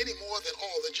escape any more than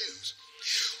all the Jews.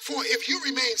 For if you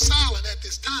remain silent at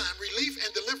this time, relief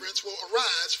and deliverance will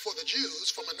arise for the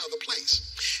Jews from another place,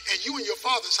 and you and your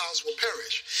father's house will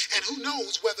perish. And who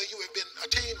knows whether you have been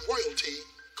attained royalty,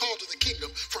 called to the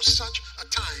kingdom for such a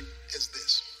time as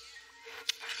this.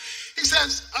 He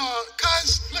says,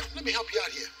 cuz, let me help you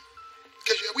out here,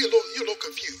 because you're a little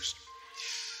confused.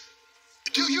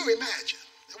 Do you imagine?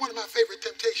 And one of my favorite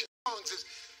Temptation songs is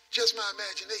Just My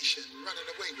Imagination Running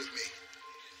Away With Me.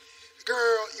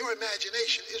 Girl, your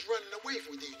imagination is running away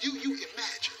with you. Do you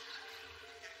imagine?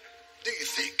 Do you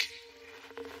think?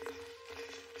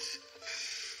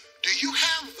 Do you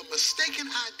have the mistaken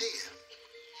idea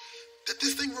that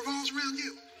this thing revolves around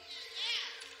you?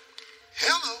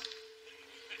 Hello.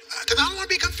 Because I don't want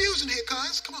to be confusing here,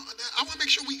 cuz. Come on. I want to make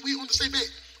sure we on the same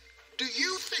page. Do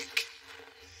you think?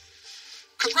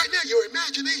 Because right now your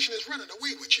imagination is running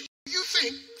away with you. Do you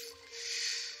think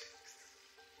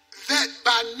that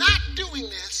by not doing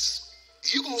this,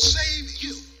 you're going to save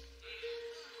you?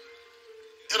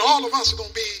 And all of us are going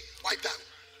to be wiped out.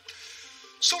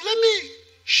 So let me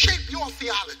shape your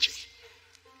theology.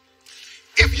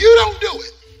 If you don't do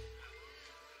it,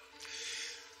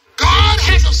 God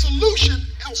has a solution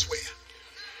elsewhere.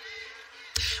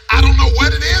 I don't know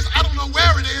what it is. I don't know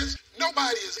where it is.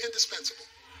 Nobody is indispensable.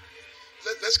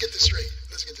 Let's get this straight.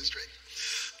 Let's get this straight.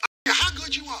 I don't care how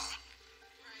good you are,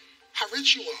 how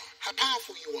rich you are, how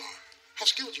powerful you are, how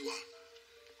skilled you are.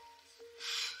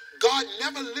 God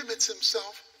never limits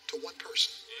himself to one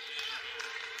person.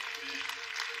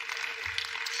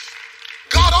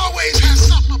 God always has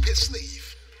something up his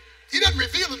sleeve. He doesn't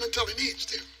reveal it until he needs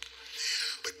to.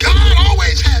 But God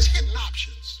always has hidden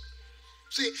options.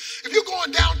 See, if you're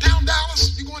going downtown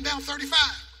Dallas, you're going down 35,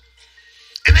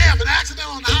 and they have an accident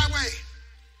on the highway,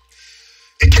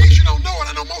 in case you don't know it,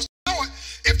 I know most know it,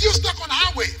 if you're stuck on the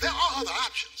highway, there are other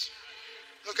options.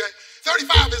 Okay?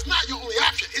 35 is not your only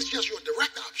option. It's just your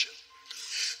direct option.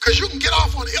 Because you can get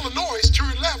off on Illinois,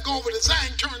 turn left, go over to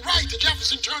Zang, turn right to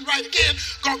Jefferson, turn right again,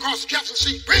 go across the Jefferson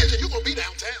Street Bridge, and you're going to be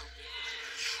downtown.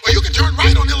 Or you can turn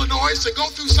right on Illinois and go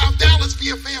through South Dallas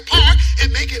via Fair Park and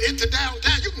make it into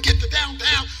downtown. You can get to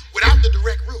downtown without the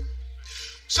direct route.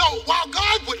 So while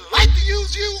God would like to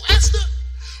use you, Esther,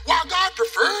 while God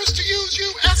prefers to use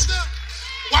you, Esther,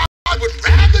 while God would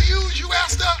rather use you,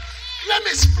 Esther, let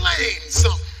me explain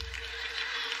something.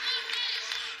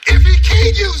 If he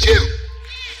can't use you,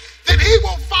 then he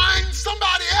will find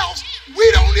somebody else.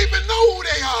 We don't even know who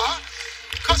they are,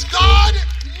 because God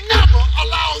never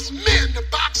allows men to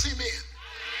box him in.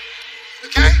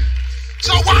 Okay?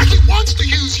 So while he wants to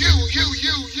use you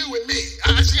and me,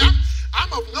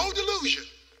 I'm of no delusion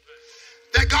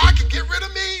that God can get rid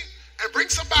of me and bring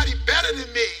somebody better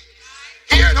than me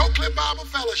here at Oak Cliff Bible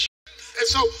Fellowship. And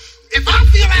so if I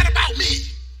feel that about me,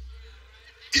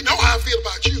 you know how I feel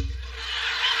about you.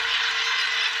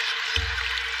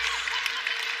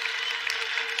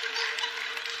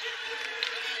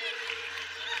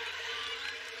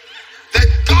 That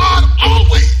God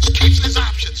always keeps his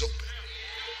options open.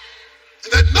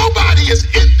 And that nobody is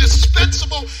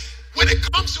indispensable when it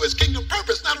comes to his kingdom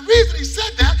purpose. Now, the reason he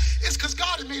said that is because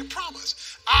God had made a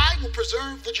promise. I will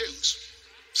preserve the Jews.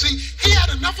 See, he had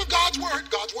enough of God's word.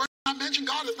 God's word is not mentioned.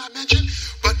 God is not mentioned.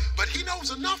 But he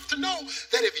knows enough to know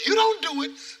that if you don't do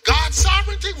it, God's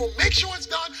sovereignty will make sure it's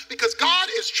done because God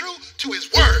is true to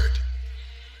his word.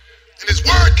 And his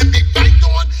word can be banked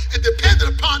on and depended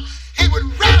upon. He would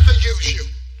rather use you.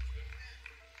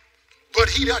 But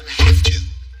he doesn't have to.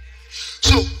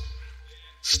 So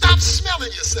stop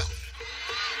smelling yourself.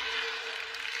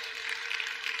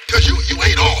 Because you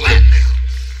ain't all that now.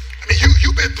 I mean,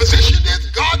 you've been positioned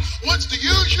in. God wants to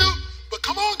use you. But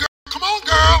come on, girl. Come on,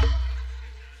 girl.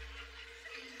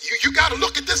 You got to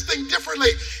look at this thing differently.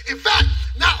 In fact,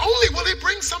 not only will he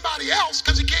bring somebody else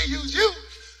because he can't use you,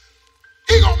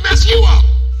 he going to mess you up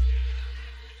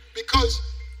because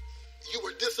you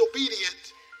were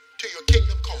disobedient to your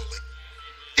kingdom calling.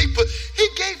 He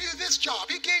gave you this job.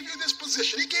 He gave you this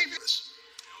position. He gave you this.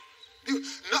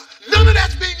 None of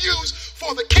that's being used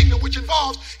for the kingdom, which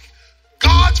involves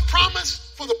God's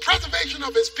promise for the preservation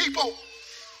of his people.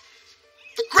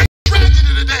 The great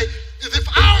tragedy today is if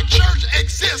our church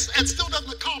exists and still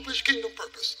doesn't accomplish kingdom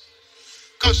purpose.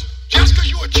 Because just because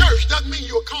you're a church doesn't mean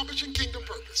you're accomplishing kingdom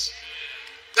purpose.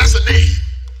 That's a name,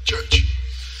 church.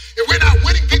 If we're not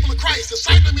winning people to Christ,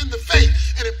 discipling them in the faith,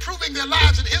 and improving their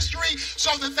lives in history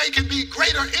so that they can be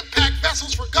greater impact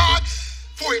vessels for God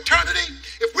for eternity,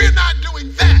 if we're not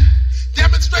doing that,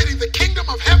 demonstrating the kingdom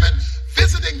of heaven,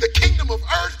 visiting the kingdom of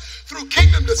earth through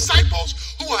kingdom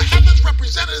disciples who are heaven's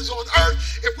representatives on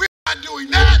earth, if we're not doing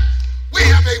that, we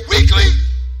have a weekly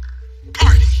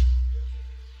party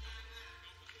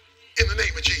in the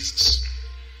name of Jesus.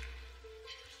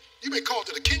 You may call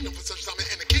to the kingdom for such time,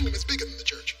 and the kingdom is bigger than the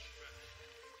church.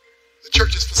 The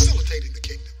church is facilitating the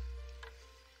kingdom.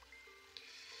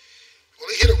 Well,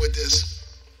 he hit her with this.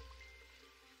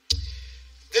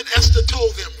 Then Esther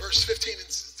told them, verse 15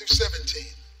 through 17,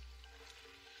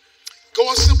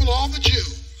 go assemble all the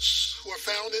Jews who are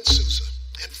found in Susa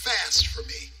and fast for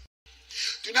me.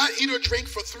 Do not eat or drink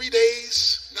for 3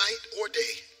 days, night or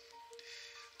day.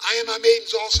 I and my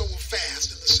maidens also will fast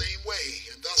in the same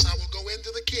way, and thus I will go into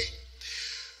the king,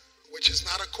 which is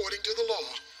not according to the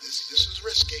law. This is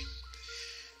risky.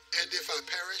 And if I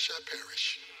perish, I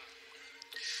perish.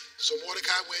 So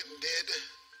Mordecai went and did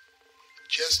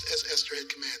just as Esther had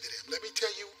commanded him. Let me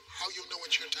tell you how you'll know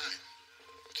it's your time.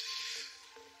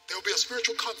 There will be a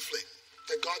spiritual conflict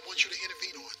that God wants you to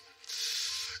intervene on.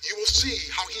 You will see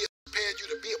how he has prepared you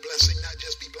to be a blessing, not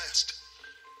just be blessed.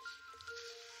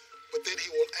 But then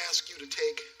he will ask you to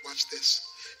take, watch this,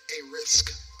 a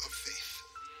risk of faith.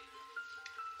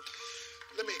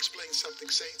 Let me explain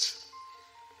something, saints.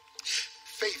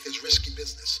 Faith is risky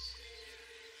business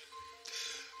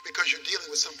because you're dealing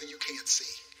with something you can't see.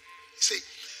 You see,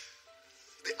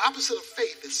 the opposite of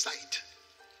faith is sight.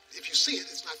 If you see it,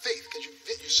 it's not faith because you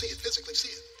see it, physically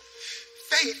see it.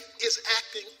 Faith is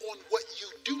acting on what you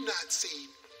do not see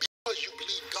because you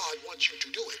believe God wants you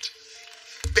to do it.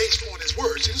 Based on his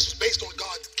word. See, this is based on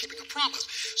God keeping a promise.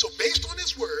 So based on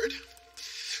his word,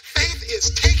 faith is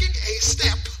taking a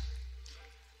step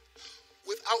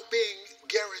without being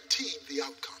guaranteed the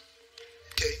outcome.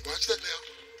 Okay, watch that now.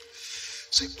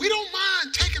 See, we don't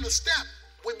mind taking a step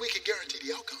when we can guarantee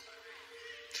the outcome.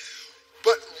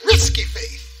 But risky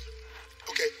faith,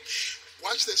 okay,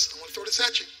 watch this. I want to throw this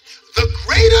at you. The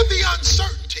greater the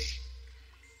uncertainty,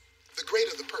 the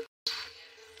greater the purpose.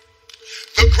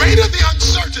 The greater the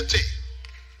uncertainty,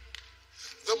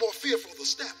 the more fearful the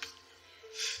step.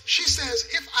 She says,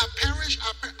 if I perish,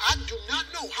 I do not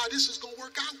know how this is going to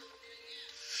work out.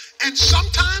 And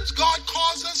sometimes God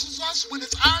calls us when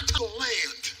it's our time to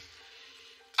land.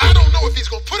 I don't know if he's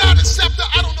going to put out his scepter.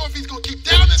 I don't know if he's going to keep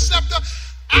down his scepter.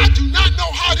 I do not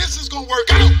know how this is going to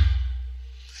work out.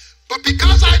 But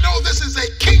because I know this is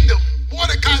a kingdom,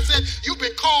 Mordecai said, you've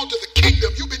been called to the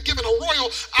kingdom. You've been given a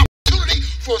royal opportunity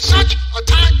for such a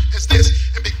time as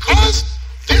this. And because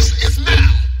this is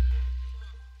now,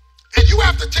 and you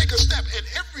have to take a step, and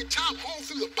every time all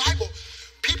through the Bible,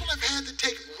 people have had to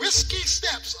take risky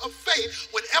steps of faith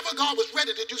whenever God was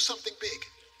ready to do something big.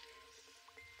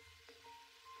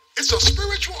 It's a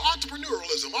spiritual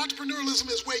entrepreneurialism. Entrepreneurialism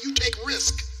is where you take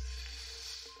risk.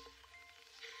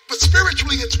 But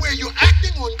spiritually, it's where you're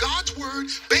acting on God's word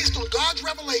based on God's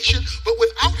revelation, but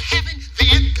without having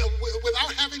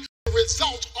the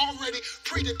results already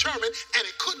predetermined, and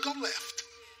it could go left.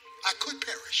 I could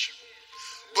perish.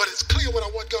 But it's clear what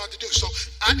I want God to do. So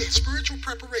I need spiritual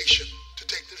preparation to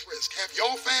take this risk. Have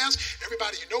y'all fast.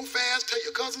 Everybody you know fast. Tell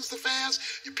your cousins to fast.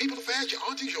 Your people to fast. Your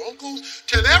aunties, your uncles.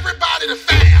 Tell everybody to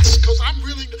fast. Because I'm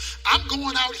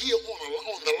going out here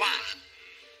on the line.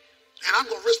 And I'm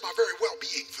going to risk my very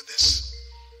well-being for this.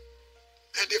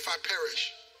 And if I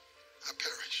perish, I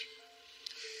perish.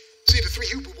 See, the three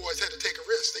Hebrew boys had to take a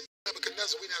risk. They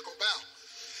Nebuchadnezzar, we're not going to bow.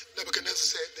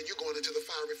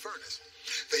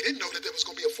 didn't know that there was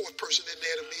going to be a fourth person in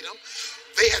there to meet them.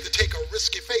 They had to take a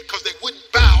risky faith because they wouldn't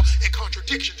bow in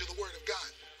contradiction to the word of God.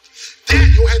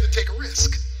 Daniel had to take a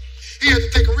risk. He had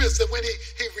to take a risk that when he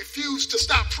refused to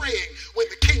stop praying, when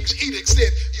the king's edict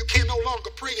said, you can no longer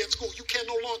pray in school, you can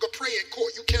no longer pray in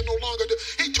court, you can no longer do,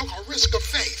 he took a risk of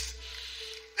faith.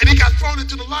 And he got thrown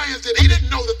into the lions, and he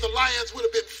didn't know that the lions would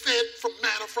have been fed from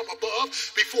manna from above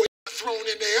before he got thrown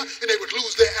in there, and they would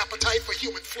lose their appetite for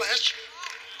human flesh.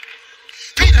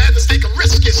 Peter had to take a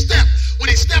risky step when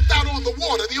he stepped out on the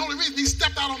water. The only reason he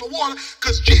stepped out on the water,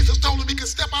 because Jesus told him he could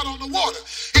step out on the water.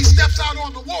 He steps out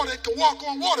on the water and can walk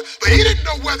on water, but he didn't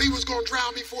know whether he was going to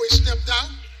drown before he stepped out.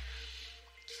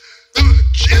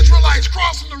 The Israelites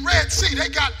crossing the Red Sea, they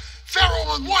got Pharaoh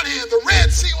on one hand, the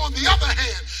Red Sea on the other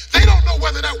hand. They don't know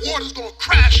whether that water's going to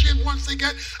crash in once they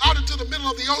get out into the middle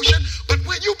of the ocean, but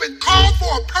when you've been called for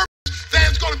a purpose,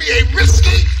 there's going to be a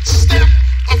risky step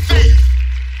of faith.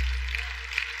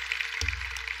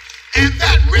 And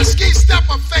that risky step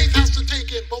of faith has to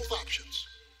take in both options.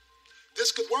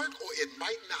 This could work or it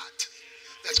might not.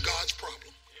 That's God's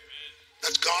problem.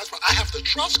 That's God's problem. I have to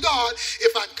trust God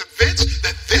if I'm convinced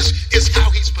that this is how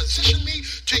he's positioned me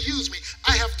to use me.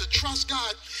 I have to trust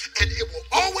God, and it will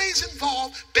always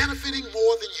involve benefiting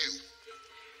more than you.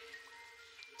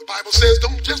 The Bible says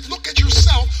don't just look at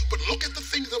yourself, but look at the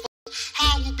things of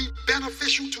how it will be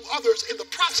beneficial to others in the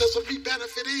process of me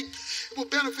benefiting. It will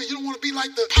benefit. You don't want to be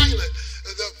like the pilot.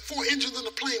 The 4 engines in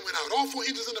the plane went out. All 4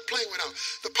 engines in the plane went out.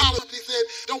 The pilot said,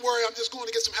 don't worry, I'm just going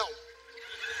to get some help.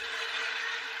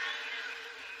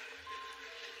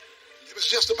 It was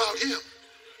just about him.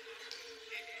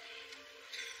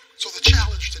 So the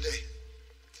challenge today,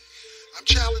 I'm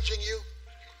challenging you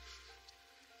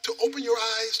to open your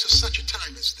eyes to such a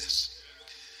time as this.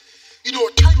 You know,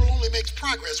 a turtle only makes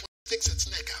progress when it sticks its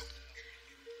neck out.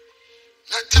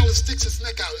 Not until it sticks its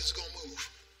neck out is it going to move.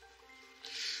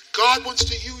 God wants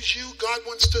to use you. God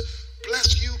wants to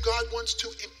bless you. God wants to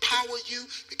empower you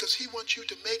because he wants you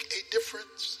to make a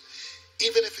difference,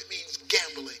 even if it means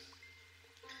gambling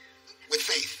with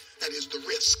faith. That is the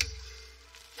risk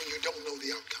when you don't know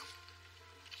the outcome.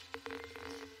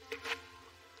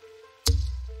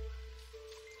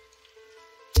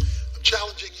 I'm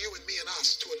challenging you and me and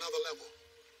us to another level,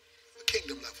 a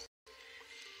kingdom level.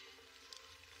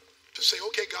 To say,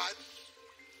 okay, God,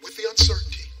 with the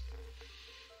uncertainty,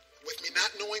 with me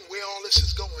not knowing where all this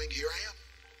is going, here I am.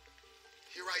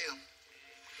 Here I am.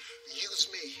 Use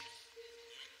me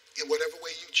in whatever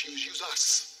way you choose. Use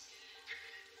us.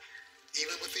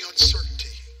 Even with the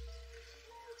uncertainty,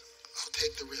 I'll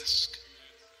take the risk.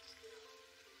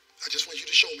 I just want you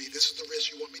to show me this is the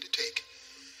risk you want me to take.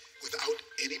 Without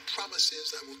any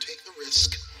promises, I will take the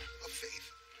risk of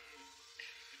faith.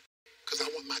 Because I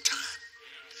want my time.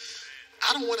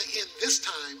 I don't want to end this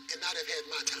time and not have had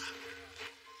my time.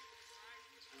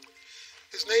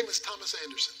 His name is Thomas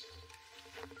Anderson,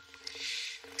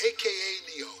 a.k.a.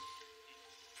 Neo.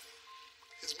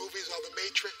 His movies are The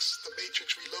Matrix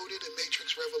Reloaded, and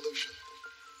Matrix Revolution.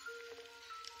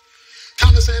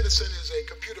 Thomas Anderson is a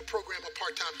computer programmer,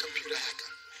 part-time computer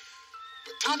hacker.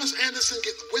 But Thomas Anderson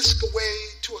gets whisked away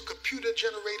to a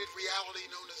computer-generated reality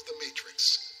known as the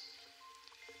Matrix.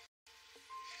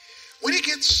 When he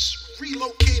gets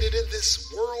relocated in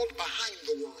this world behind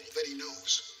the world that he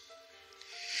knows,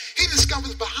 he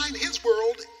discovers behind his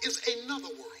world is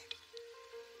another world.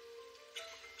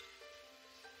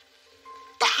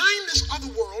 Behind this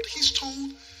other world, he's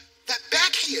told that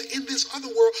back here in this other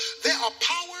world, there are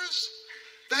powers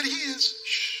that he is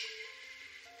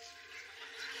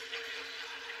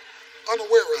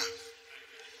unaware of.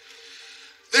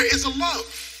 There is a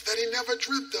love that he never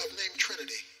dreamt of named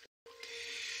Trinity.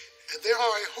 And there are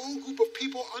a whole group of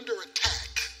people under attack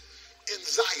in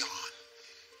Zion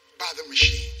by the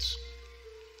machines.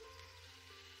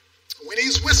 When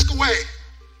he's whisked away,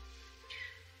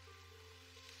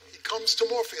 he comes to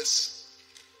Morpheus.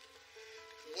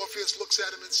 And Morpheus looks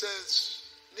at him and says,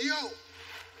 Neo,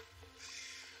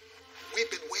 we've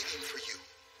been waiting for you.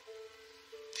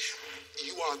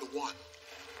 You are the one.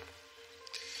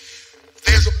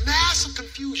 There's a mass of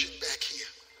confusion back here.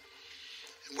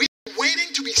 And we've been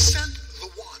waiting to be sent the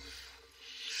one.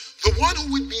 The one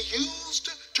who would be used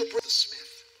to bring the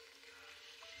Smith.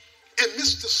 And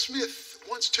Mr. Smith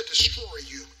wants to destroy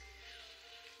you.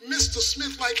 Mr.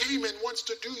 Smith, like Haman, wants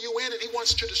to do you in, and he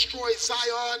wants to destroy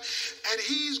Zion, and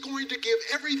he's going to give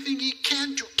everything he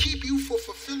can to keep you from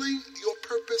fulfilling your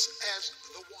purpose as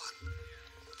the one.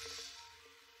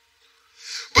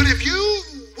 But if you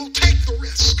will take the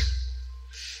risk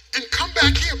and come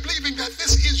back here believing that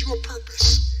this is your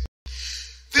purpose,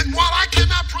 then while I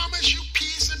cannot promise you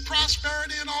peace and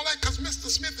prosperity and all that, because Mr.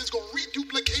 Smith is going to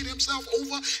reduplicate himself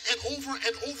over and over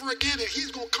and over again, and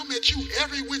he's going to come at you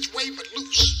every which way but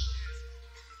loose.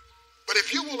 But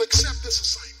if you will accept this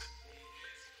assignment,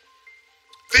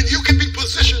 then you can be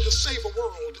positioned to save a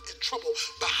world in trouble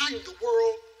behind the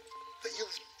world that you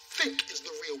think is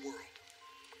the real world.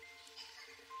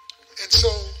 And so,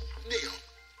 Neo,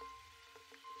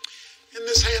 in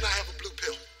this hand I have a blue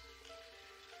pill.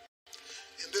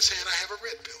 In this hand I have a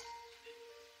red pill.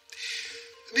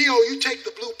 Neo, you take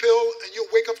the blue pill and you'll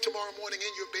wake up tomorrow morning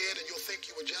in your bed and you'll think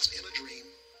you were just in a dream.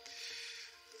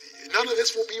 None of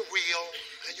this will be real,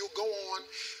 and you'll go on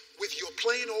with your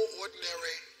plain old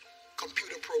ordinary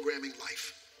computer programming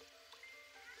life.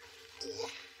 Or,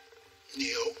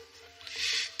 Neo,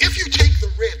 if you take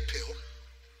the red pill,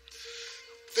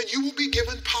 then you will be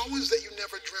given powers that you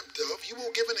never dreamt of. You will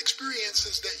be given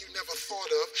experiences that you never thought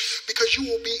of, because you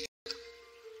will be in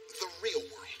the real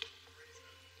world.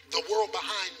 The world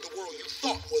behind the world you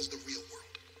thought was the real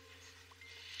world.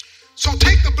 So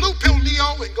take the blue pill,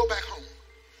 Neo, and go back home.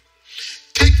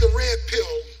 Take the red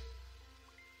pill,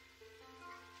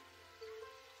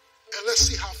 and let's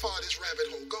see how far this rabbit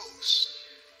hole goes.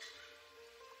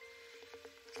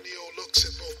 Neo looks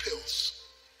at both pills.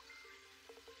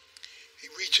 He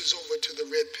reaches over to the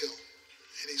red pill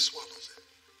and he swallows it.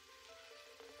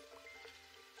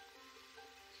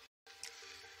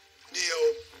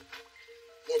 Neo,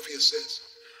 Morpheus says,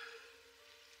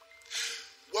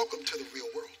 welcome to the real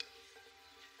world.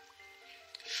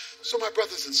 So my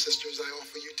brothers and sisters, I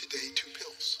offer you today 2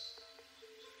 pills.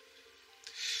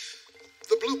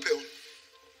 The blue pill,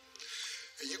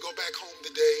 and you go back home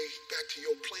today, back to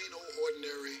your plain old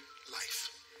ordinary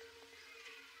life.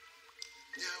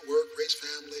 Yeah, work, raise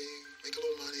family, make a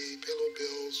little money, pay a little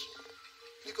bills.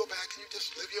 You go back and you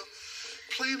just live your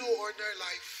plain old ordinary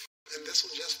life, and this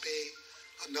will just be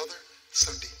another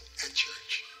Sunday at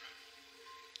church.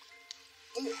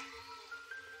 Or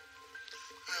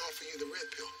I offer you the red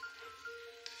pill.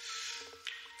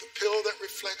 The pill that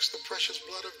reflects the precious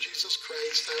blood of Jesus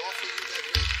Christ. I offer you that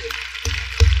red pill.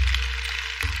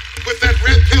 With that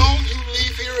red pill, you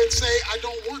leave here and say, I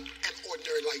don't want an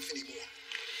ordinary life anymore.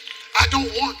 I don't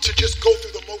want to just go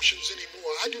through the motions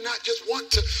anymore. I do not just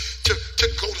want to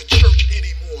go to church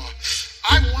anymore.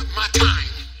 I want my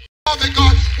time. All that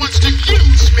God wants to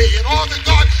use me and all that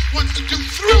God wants to do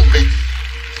through me.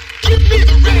 Give me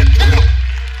the red pill.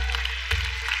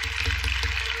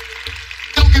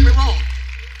 Don't get me wrong.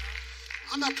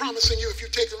 I'm not promising you if you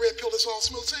take the red pill, it's all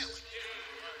smooth sailing.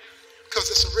 Because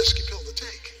it's a risky pill to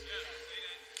take.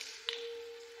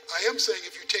 I am saying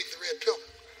if you take the red pill,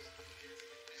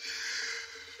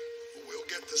 we'll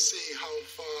get to see how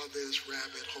far this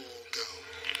rabbit hole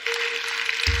goes.